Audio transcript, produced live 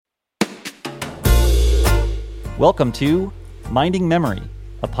Welcome to Minding Memory,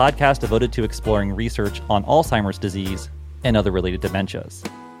 a podcast devoted to exploring research on Alzheimer's disease and other related dementias.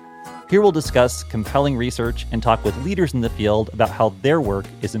 Here we'll discuss compelling research and talk with leaders in the field about how their work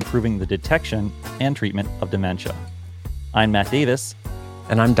is improving the detection and treatment of dementia. I'm Matt Davis.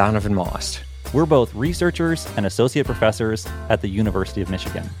 And I'm Donovan Moss. We're both researchers and associate professors at the University of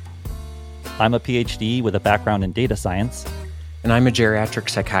Michigan. I'm a PhD with a background in data science. And I'm a geriatric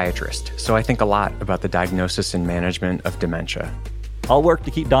psychiatrist, so I think a lot about the diagnosis and management of dementia. I'll work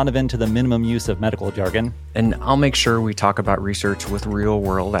to keep Donovan to the minimum use of medical jargon. And I'll make sure we talk about research with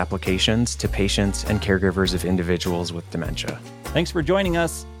real-world applications to patients and caregivers of individuals with dementia. Thanks for joining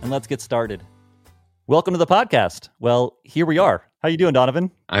us, and let's get started. Welcome to the podcast. Well, here we are. How you doing, Donovan?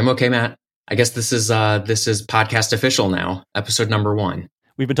 I'm okay, Matt. I guess this is podcast official now, episode number 1.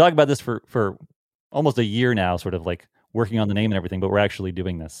 We've been talking about this for almost a year now, sort of like working on the name and everything, but we're actually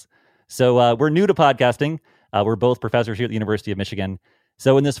doing this. So we're new to podcasting. We're both professors here at the University of Michigan.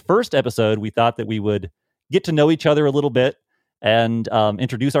 So in this first episode, we thought that we would get to know each other a little bit and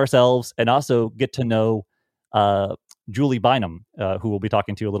introduce ourselves, and also get to know Julie Bynum, who we'll be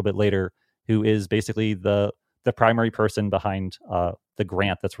talking to a little bit later, who is basically the primary person behind the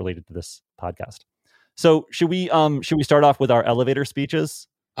grant that's related to this podcast. So should we start off with our elevator speeches?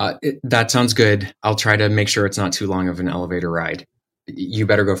 That sounds good. I'll try to make sure it's not too long of an elevator ride. You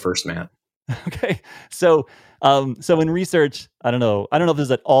better go first, Matt. Okay. So in research, I don't know if this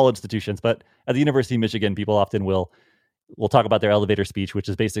is at all institutions, but at the University of Michigan, people often will talk about their elevator speech, which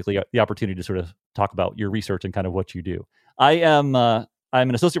is basically the opportunity to sort of talk about your research and kind of what you do. I'm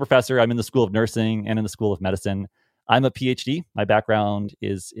an associate professor. I'm in the School of Nursing and in the School of Medicine. I'm a PhD. My background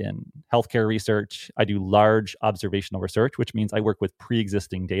is in healthcare research. I do large observational research, which means I work with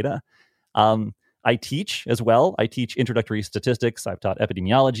pre-existing data. I teach as well. I teach introductory statistics. I've taught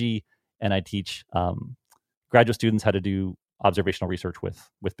epidemiology, and I teach graduate students how to do observational research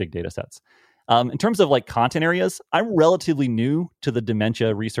with big data sets. In terms of like content areas, I'm relatively new to the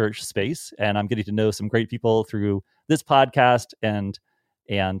dementia research space, and I'm getting to know some great people through this podcast and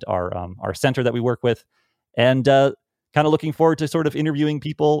our center that we work with, and kind of looking forward to sort of interviewing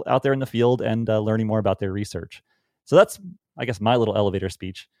people out there in the field and learning more about their research. So that's, I guess, my little elevator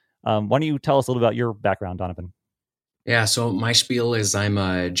speech. Why don't you tell us a little about your background, Donovan? Yeah, so my spiel is I'm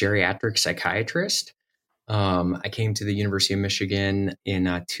a geriatric psychiatrist. I came to the University of Michigan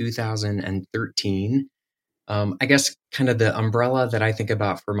in 2013. I guess kind of the umbrella that I think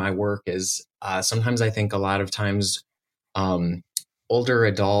about for my work is sometimes I think a lot of times older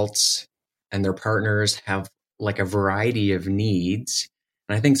adults and their partners have like a variety of needs.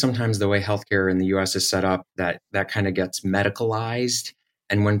 And I think sometimes the way healthcare in the US is set up, that kind of gets medicalized.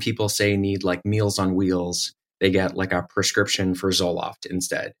 And when people say need like Meals on Wheels, they get like a prescription for Zoloft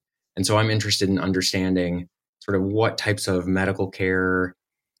instead. And so I'm interested in understanding sort of what types of medical care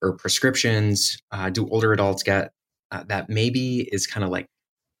or prescriptions do older adults get that maybe is kind of like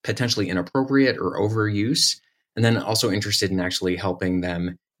potentially inappropriate or overuse. And then also interested in actually helping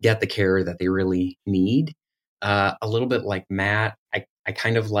them get the care that they really need. A little bit like Matt, I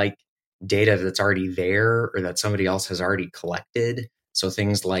kind of like data that's already there or that somebody else has already collected. So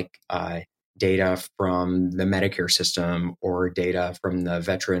things like data from the Medicare system or data from the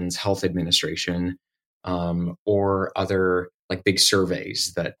Veterans Health Administration or other like big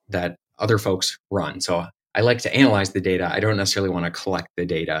surveys that other folks run. So I like to analyze the data. I don't necessarily want to collect the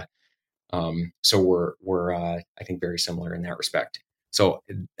data. So we're I think very similar in that respect. So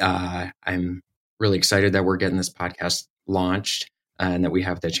I'm really excited that we're getting this podcast launched and that we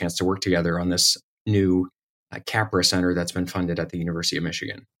have the chance to work together on this new Capra Center that's been funded at the University of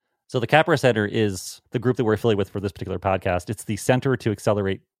Michigan. So the Capra Center is the group that we're affiliated with for this particular podcast. It's the Center to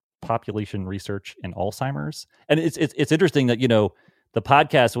Accelerate Population Research in Alzheimer's. And it's interesting that, the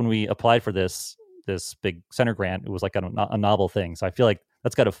podcast, when we applied for this big center grant, it was like a novel thing. So I feel like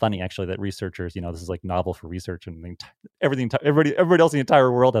that's kind of funny, actually, that researchers, this is like novel for research, and everybody else in the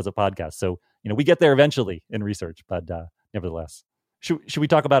entire world has a podcast. So, we get there eventually in research, but nevertheless. Should we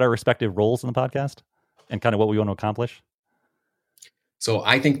talk about our respective roles in the podcast and kind of what we want to accomplish? So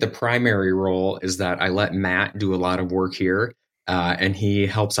I think the primary role is that I let Matt do a lot of work here, and he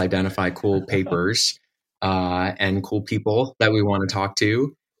helps identify cool papers and cool people that we want to talk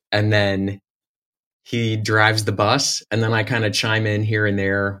to. And then he drives the bus, and then I kind of chime in here and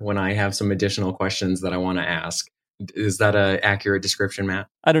there when I have some additional questions that I want to ask. Is that an accurate description, Matt?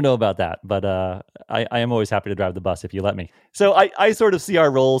 I don't know about that, but I am always happy to drive the bus if you let me. So I sort of see our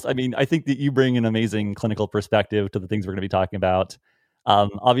roles. I mean, I think that you bring an amazing clinical perspective to the things we're going to be talking about.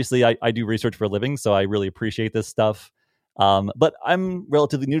 Obviously, I do research for a living, so I really appreciate this stuff. But I'm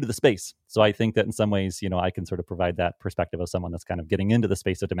relatively new to the space. So I think that in some ways, I can sort of provide that perspective of someone that's kind of getting into the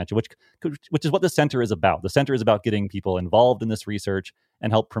space of dementia, which is what the center is about. The center is about getting people involved in this research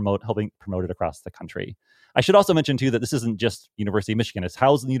and helping promote it across the country. I should also mention, too, that this isn't just University of Michigan. It's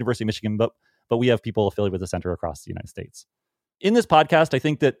housed in the University of Michigan, but we have people affiliated with the center across the United States. In this podcast, I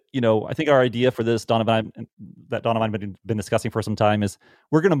think that, our idea for this, Donovan and I have been discussing for some time, is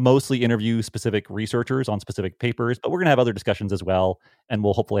we're going to mostly interview specific researchers on specific papers, but we're going to have other discussions as well, and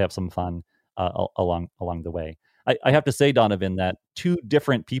we'll hopefully have some fun along the way. I have to say, Donovan, that 2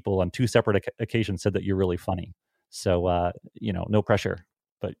 different people on 2 separate occasions said that you're really funny. So, no pressure,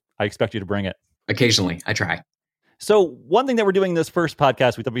 but I expect you to bring it. Occasionally, I try. So one thing that we're doing this first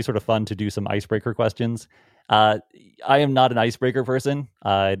podcast, we thought it'd be sort of fun to do some icebreaker questions. I am not an icebreaker person.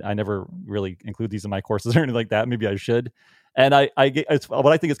 I never really include these in my courses or anything like that. Maybe I should. And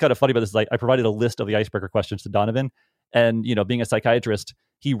what I think is kind of funny about this is I provided a list of the icebreaker questions to Donovan, and being a psychiatrist,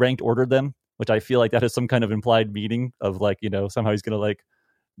 he ranked ordered them, which I feel like that has some kind of implied meaning of somehow he's going to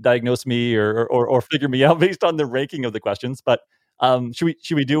diagnose me or figure me out based on the ranking of the questions. But should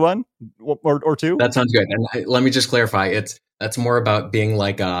we do one or 2? That sounds good. And let me just clarify. That's more about being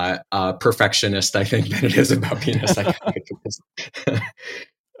like a perfectionist, I think, than it is about being a psychiatrist.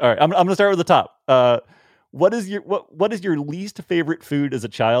 All right, I'm going to start with the top. What is your least favorite food as a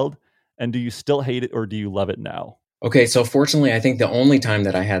child, and do you still hate it or do you love it now? Okay, so fortunately, I think the only time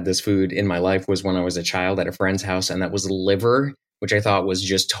that I had this food in my life was when I was a child at a friend's house, and that was liver, which I thought was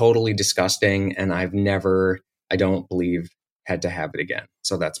just totally disgusting, and I've never, I don't believe, had to have it again.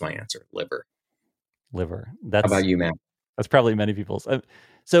 So that's my answer, liver. Liver. How about you, Matt? That's probably many people's.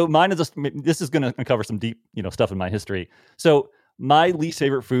 So mine is this is going to uncover some deep, stuff in my history. So my least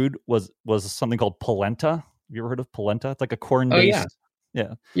favorite food was something called polenta. Have you ever heard of polenta? It's like a corn-based.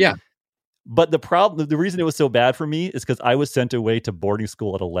 Oh, yeah. But the reason it was so bad for me is because I was sent away to boarding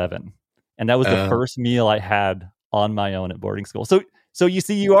school at 11, and that was the first meal I had on my own at boarding school. So you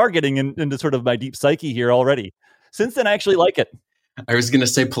see, you are getting into sort of my deep psyche here already. Since then, I actually like it. I was going to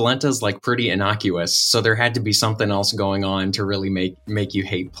say polenta is pretty innocuous, so there had to be something else going on to really make you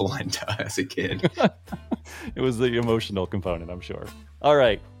hate polenta as a kid. It was the emotional component, I'm sure. All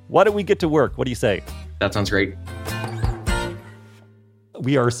right, why don't we get to work? What do you say? That sounds great.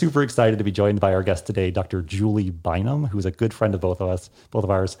 We are super excited to be joined by our guest today, Dr. Julie Bynum, who's a good friend of both of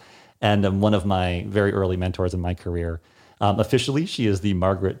ours, and one of my very early mentors in my career. Officially, she is the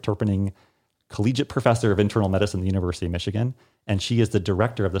Margaret Terpening Collegiate Professor of Internal Medicine at the University of Michigan, and she is the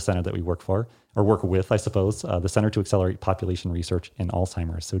director of the center that we work with, I suppose, the Center to Accelerate Population Research in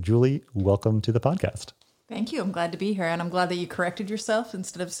Alzheimer's. So, Julie, welcome to the podcast. Thank you. I'm glad to be here, and I'm glad that you corrected yourself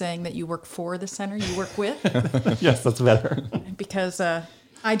instead of saying that you work for the center, you work with. Yes, that's better. Because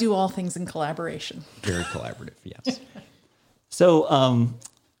I do all things in collaboration. Very collaborative, yes. So,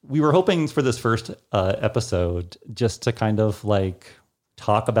 we were hoping for this first episode just to kind of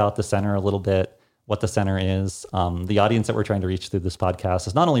talk about the center a little bit, what the center is. The audience that we're trying to reach through this podcast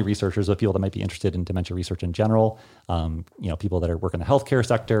is not only researchers, but people that might be interested in dementia research in general, people that are working in the healthcare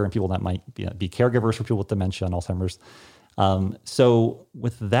sector and people that might be caregivers for people with dementia and Alzheimer's. So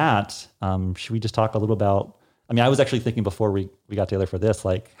with that, should we just talk a little about, I was actually thinking before we got together for this,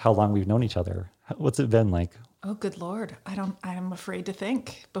 how long we've known each other. What's it been like? Oh, good Lord. I'm afraid to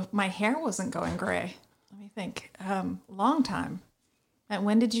think, but my hair wasn't going gray. Let me think. Long time. And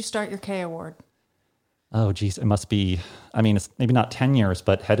when did you start your K Award? Oh, geez. It must be, it's maybe not 10 years,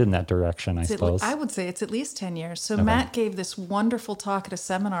 but headed in that direction, I suppose. I would say it's at least 10 years. So Okay. Matt gave this wonderful talk at a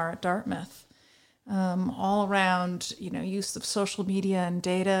seminar at Dartmouth, all around, use of social media and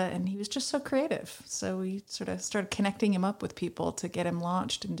data. And he was just so creative. So we sort of started connecting him up with people to get him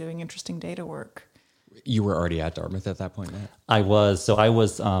launched and doing interesting data work. You were already at Dartmouth at that point, Matt? I was. So I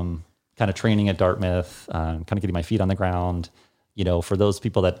was kind of training at Dartmouth, kind of getting my feet on the ground. For those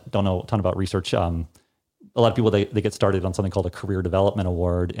people that don't know a ton about research, a lot of people, they get started on something called a Career Development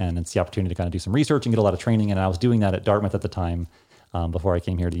Award, and it's the opportunity to kind of do some research and get a lot of training. And I was doing that at Dartmouth at the time before I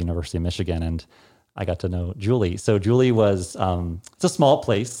came here to the University of Michigan, and I got to know Julie. So Julie was, it's a small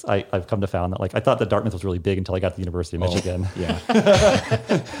place. I've come to found that I thought that Dartmouth was really big until I got to the University of Michigan. Yeah.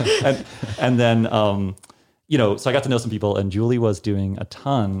 and then, so I got to know some people, and Julie was doing a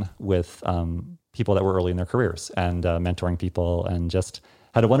ton with people that were early in their careers and mentoring people, and just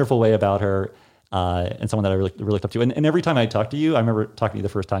had a wonderful way about her. And someone that I really looked up to. And every time I talked to you, I remember talking to you the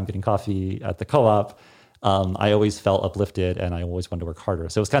first time getting coffee at the co-op. I always felt uplifted, and I always wanted to work harder.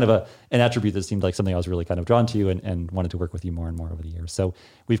 So it was kind of an attribute that seemed like something I was really kind of drawn to, and wanted to work with you more and more over the years. So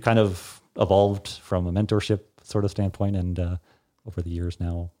we've kind of evolved from a mentorship sort of standpoint, and over the years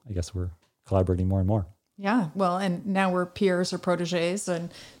now, I guess we're collaborating more and more. Yeah, well, and now we're peers or proteges,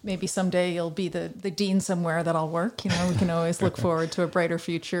 and maybe someday you'll be the dean somewhere that'll work. You know, we can always look forward to a brighter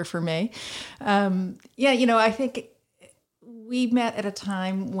future for me. I think we met at a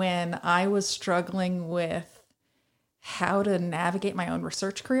time when I was struggling with how to navigate my own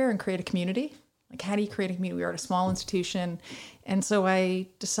research career and create a community. Like, how do you create a community? We were at a small institution. And so I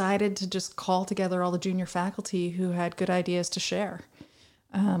decided to just call together all the junior faculty who had good ideas to share.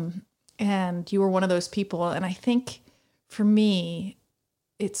 And you were one of those people. And I think for me,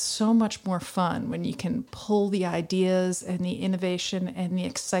 it's so much more fun when you can pull the ideas and the innovation and the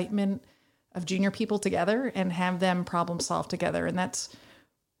excitement of junior people together and have them problem solve together. And that's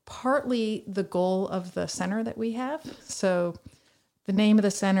partly the goal of the center that we have. So the name of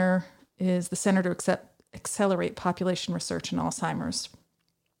the center is the Center to Accelerate Population Research in Alzheimer's.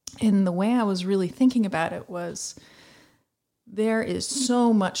 And the way I was really thinking about it was, there is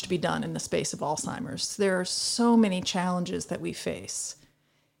so much to be done in the space of Alzheimer's. There are so many challenges that we face.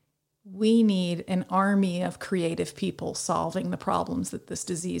 We need an army of creative people solving the problems that this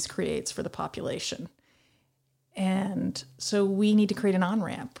disease creates for the population. And so we need to create an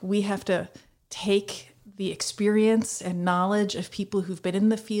on-ramp. We have to take the experience and knowledge of people who've been in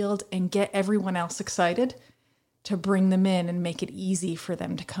the field and get everyone else excited to bring them in and make it easy for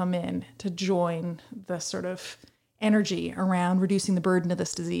them to come in to join the sort of energy around reducing the burden of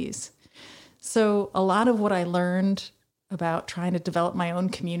this disease. So a lot of what I learned about trying to develop my own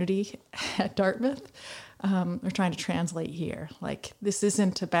community at Dartmouth, we're trying to translate here. Like, this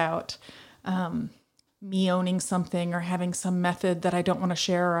isn't about me owning something or having some method that I don't want to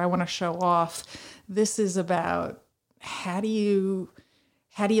share or I want to show off. This is about how do you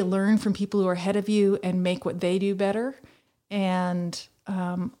learn from people who are ahead of you and make what they do better, and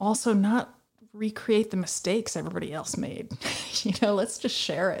also not recreate the mistakes everybody else made. Let's just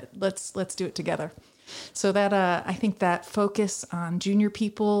share it. Let's do it together. So that I think that focus on junior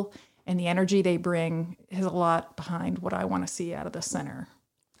people and the energy they bring is a lot behind what I want to see out of the center.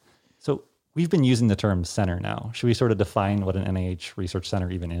 So we've been using the term center now. Should we sort of define what an NIH research center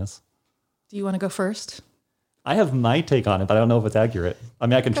even is? Do you want to go first? I have my take on it, but I don't know if it's accurate. I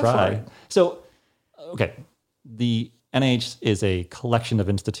mean, I can try. So, okay, the NIH is a collection of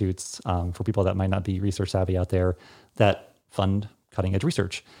institutes, for people that might not be research savvy out there, that fund cutting edge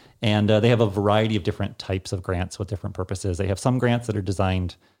research. And they have a variety of different types of grants with different purposes. They have some grants that are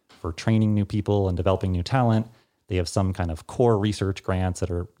designed for training new people and developing new talent. They have some kind of core research grants that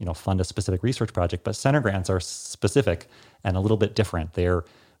are, fund a specific research project. But center grants are specific and a little bit different. They're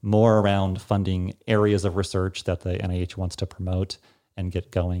more around funding areas of research that the NIH wants to promote and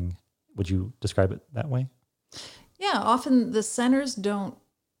get going. Would you describe it that way? Yeah, often the centers don't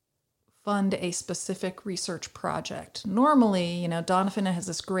fund a specific research project. Normally, Donovan has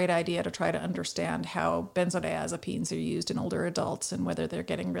this great idea to try to understand how benzodiazepines are used in older adults and whether they're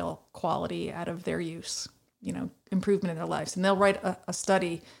getting real quality out of their use, improvement in their lives. And they'll write a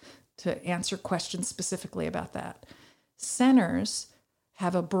study to answer questions specifically about that. Centers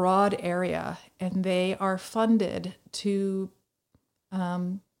have a broad area, and they are funded to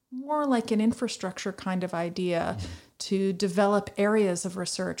more like an infrastructure kind of idea to develop areas of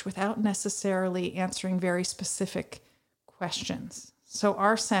research without necessarily answering very specific questions. So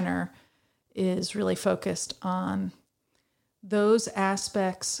our center is really focused on those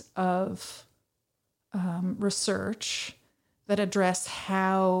aspects of research that address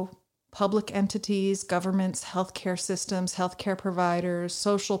how public entities, governments, healthcare systems, healthcare providers,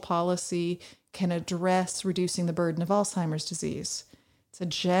 social policy can address reducing the burden of Alzheimer's disease. It's a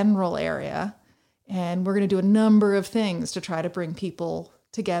general area, and we're going to do a number of things to try to bring people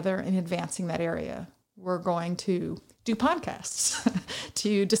together in advancing that area. We're going to do podcasts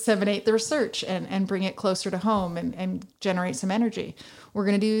to disseminate the research and bring it closer to home and generate some energy. We're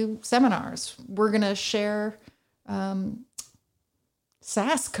going to do seminars. We're going to share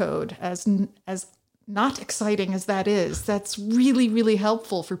SAS code, as not exciting as that is. That's really, really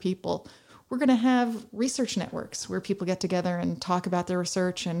helpful for people. We're going to have research networks where people get together and talk about their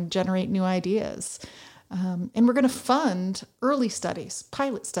research and generate new ideas. And we're going to fund early studies,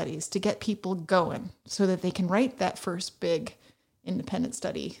 pilot studies, to get people going so that they can write that first big independent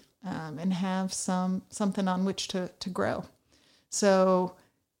study and have something on which to grow. So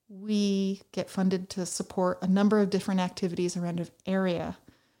we get funded to support a number of different activities around an area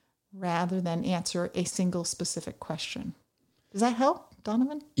rather than answer a single specific question. Does that help,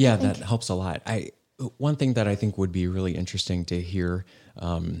 Donovan? Yeah, that helps a lot. One thing that I think would be really interesting to hear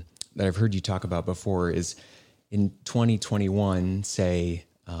that I've heard you talk about before is in 2021, say,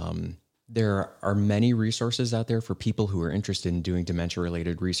 there are many resources out there for people who are interested in doing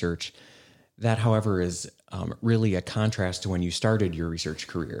dementia-related research That, however, is really a contrast to when you started your research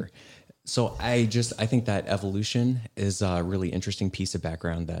career. So I think that evolution is a really interesting piece of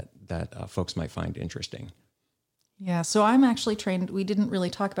background that folks might find interesting. Yeah, so I'm actually trained, we didn't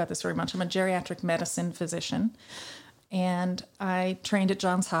really talk about this very much. I'm a geriatric medicine physician, and I trained at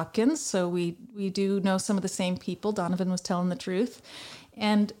Johns Hopkins, so we do know some of the same people. Donovan was telling the truth.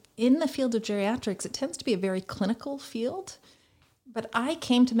 And in the field of geriatrics, it tends to be a very clinical field. But I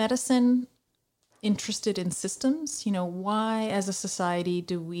came to medicine interested in systems. Why as a society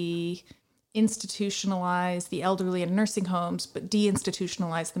do we institutionalize the elderly in nursing homes, but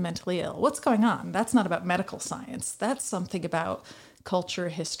deinstitutionalize the mentally ill? What's going on? That's not about medical science. That's something about culture,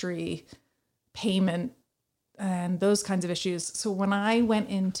 history, payment, and those kinds of issues. So when I went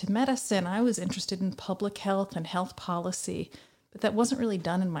into medicine, I was interested in public health and health policy, but that wasn't really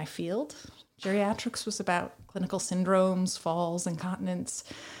done in my field. Geriatrics was about clinical syndromes, falls, incontinence.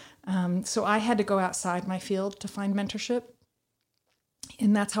 So I had to go outside my field to find mentorship.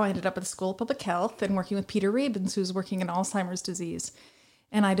 And that's how I ended up at the School of Public Health and working with Peter Rabens, who's working in Alzheimer's disease.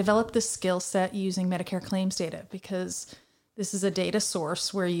 And I developed this skill set using Medicare claims data, because this is a data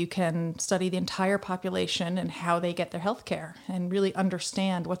source where you can study the entire population and how they get their health care and really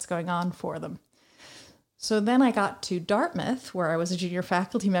understand what's going on for them. So then I got to Dartmouth, where I was a junior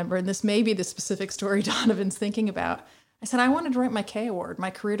faculty member, and this may be the specific story Donovan's thinking about. I said, I wanted to write my K award,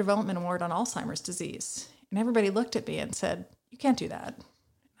 my career development award on Alzheimer's disease. And everybody looked at me and said, you can't do that.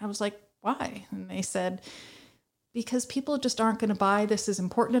 I was like, why? And they said, because people just aren't going to buy this is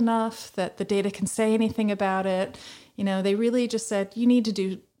important enough that the data can say anything about it. They really just said, you need to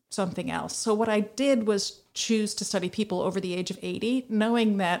do something else. So what I did was choose to study people over the age of 80,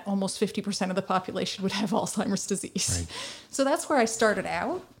 knowing that almost 50% of the population would have Alzheimer's disease. Right. So that's where I started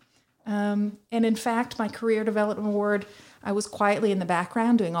out. And in fact, my career development award, I was quietly in the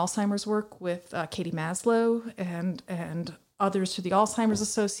background doing Alzheimer's work with Katie Maslow and others through the Alzheimer's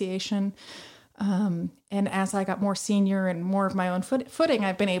Association. And as I got more senior and more of my own footing,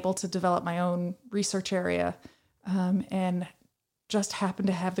 I've been able to develop my own research area, and just happened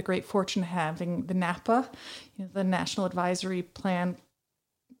to have the great fortune of having the NAPA, the National Advisory Plan.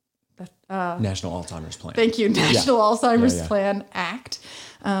 National Alzheimer's Plan. Thank you. National Alzheimer's Plan Act.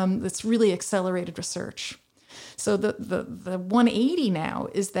 That's really accelerated research. So the 180 now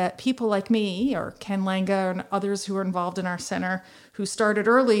is that people like me or Ken Langa and others who are involved in our center who started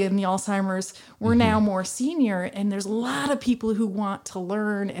early in the Alzheimer's, we're now more senior, and there's a lot of people who want to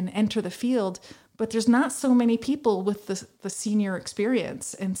learn and enter the field, but there's not so many people with the senior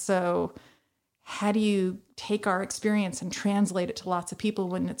experience. And so how do you take our experience and translate it to lots of people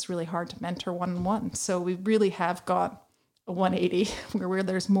when it's really hard to mentor one-on-one? So we really have got a 180 where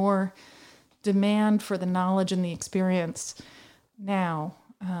there's more demand for the knowledge and the experience now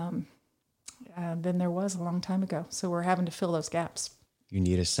than there was a long time ago. So we're having to fill those gaps. You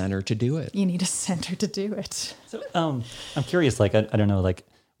need a center to do it. You need a center to do it. So I'm curious, I don't know,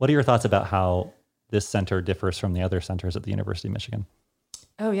 what are your thoughts about how this center differs from the other centers at the University of Michigan?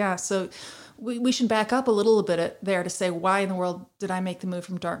 Oh, yeah. So we should back up a little bit there to say, why in the world did I make the move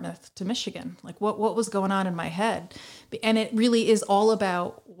from Dartmouth to Michigan? What was going on in my head? And it really is all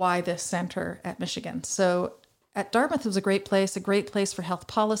about why this center at Michigan. So at Dartmouth, it was a great place for health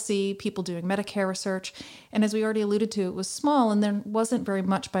policy, people doing Medicare research. And as we already alluded to, it was small and there wasn't very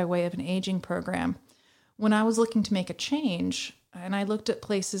much by way of an aging program. When I was looking to make a change, and I looked at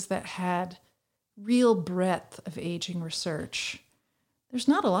places that had real breadth of aging research, there's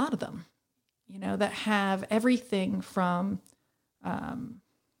not a lot of them, that have everything from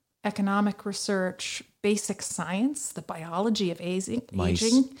economic research, basic science, the biology of aging.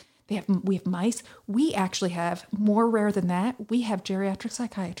 We have mice. We actually have, more rare than that, we have geriatric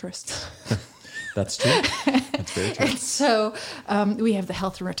psychiatrists. That's true. That's very true. And so we have the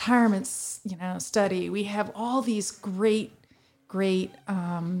health and retirement, study. We have all these great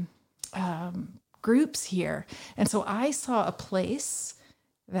groups here. And so I saw a place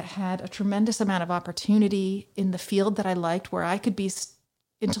that had a tremendous amount of opportunity in the field that I liked, where I could be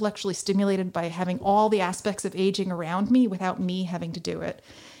intellectually stimulated by having all the aspects of aging around me without me having to do it.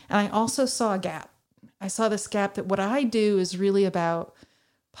 And I also saw a gap. I saw this gap that what I do is really about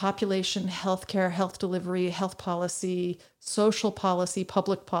population, healthcare, health delivery, health policy, social policy,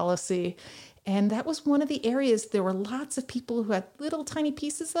 public policy. And that was one of the areas there were lots of people who had little tiny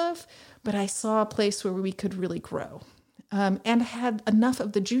pieces of, but I saw a place where we could really grow. And had enough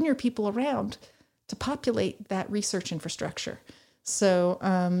of the junior people around to populate that research infrastructure. So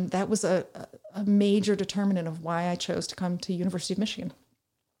that was a major determinant of why I chose to come to University of Michigan.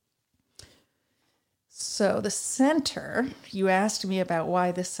 So the center, you asked me about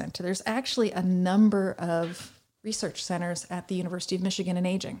why this center. There's actually a number of research centers at the University of Michigan in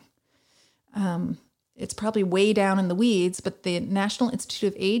aging. It's probably way down in the weeds, but the National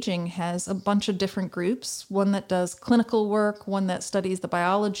Institute of Aging has a bunch of different groups, one that does clinical work, one that studies the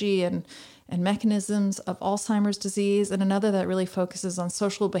biology and mechanisms of Alzheimer's disease, and another that really focuses on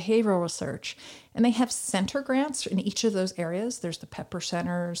social behavioral research. And they have center grants in each of those areas. There's the Pepper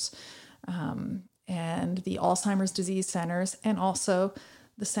Centers and the Alzheimer's disease centers, and also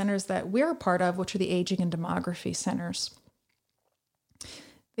the centers that we're a part of, which are the Aging and Demography Centers.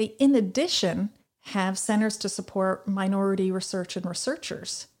 They, in addition, have centers to support minority research and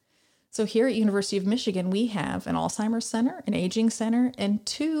researchers. So here at University of Michigan, we have an Alzheimer's Center, an Aging Center, and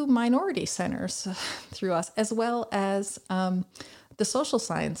 2 minority centers through us, as well as the social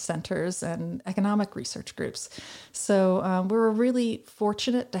science centers and economic research groups. So we're really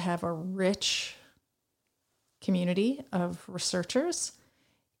fortunate to have a rich community of researchers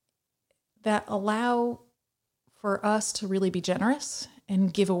that allow for us to really be generous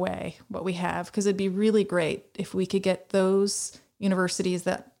and give away what we have, because it'd be really great if we could get those universities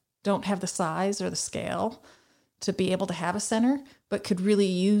that don't have the size or the scale to be able to have a center, but could really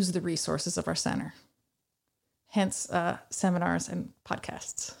use the resources of our center. Hence, seminars and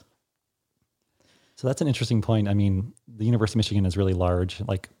podcasts. So that's an interesting point. I mean, the University of Michigan is really large,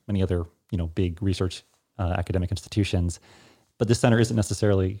 like many other, big research academic institutions, but this center isn't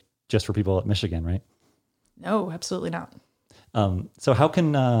necessarily just for people at Michigan, right? No, absolutely not. So how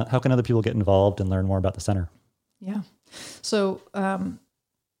can other people get involved and learn more about the center? Yeah. So,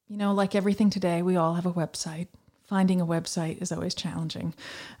 like everything today, we all have a website. Finding a website is always challenging.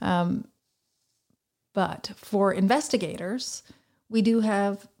 But for investigators, we do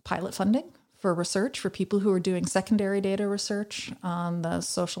have pilot funding for research for people who are doing secondary data research on the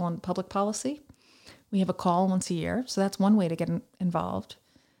social and public policy. We have a call once a year. So that's one way to get involved.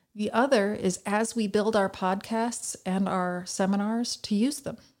 The other is, as we build our podcasts and our seminars, to use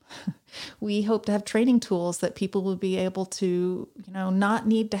them. We hope to have training tools that people will be able to, not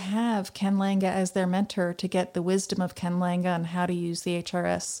need to have Ken Langa as their mentor to get the wisdom of Ken Langa on how to use the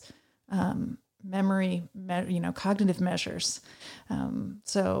HRS memory, cognitive measures.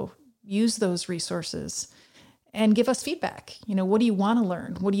 So use those resources and give us feedback. What do you want to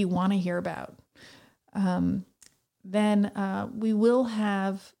learn? What do you want to hear about? Then we will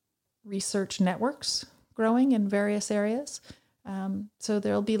have research networks growing in various areas. So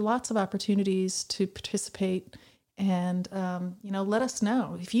there'll be lots of opportunities to participate and, let us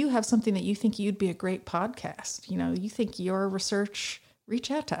know. If you have something that you think you'd be a great podcast, you think your research,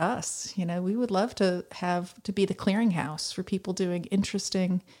 reach out to us. We would love to be the clearinghouse for people doing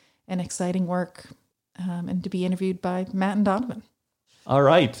interesting and exciting work and to be interviewed by Matt and Donovan. All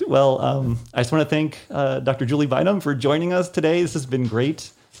right. Well, I just want to thank Dr. Julie Bynum for joining us today. This has been great.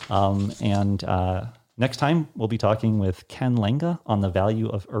 And next time, we'll be talking with Ken Langa on the value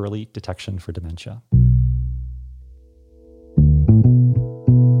of early detection for dementia.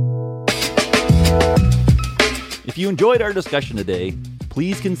 If you enjoyed our discussion today,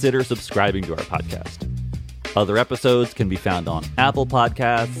 please consider subscribing to our podcast. Other episodes can be found on Apple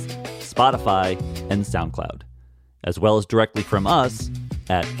Podcasts, Spotify, and SoundCloud, as well as directly from us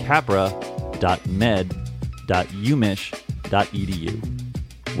at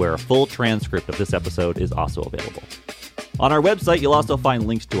capra.med.umich.edu, where a full transcript of this episode is also available. On our website, you'll also find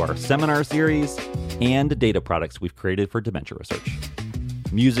links to our seminar series and data products we've created for dementia research.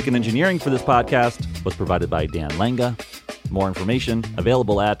 Music and engineering for this podcast was provided by Dan Langa. More information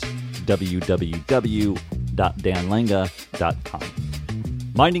available at www.danlanga.com.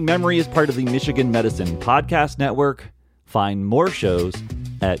 Minding Memory is part of the Michigan Medicine Podcast Network. Find more shows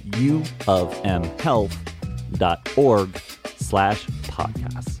at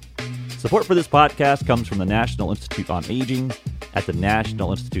uofmhealth.org/podcasts. Support for this podcast comes from the National Institute on Aging at the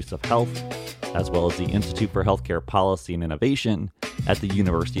National Institutes of Health, as well as the Institute for Healthcare Policy and Innovation at the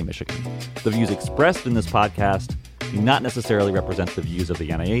University of Michigan. The views expressed in this podcast do not necessarily represent the views of the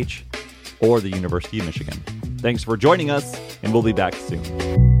NIH or the University of Michigan. Thanks for joining us, and we'll be back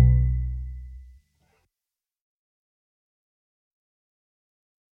soon.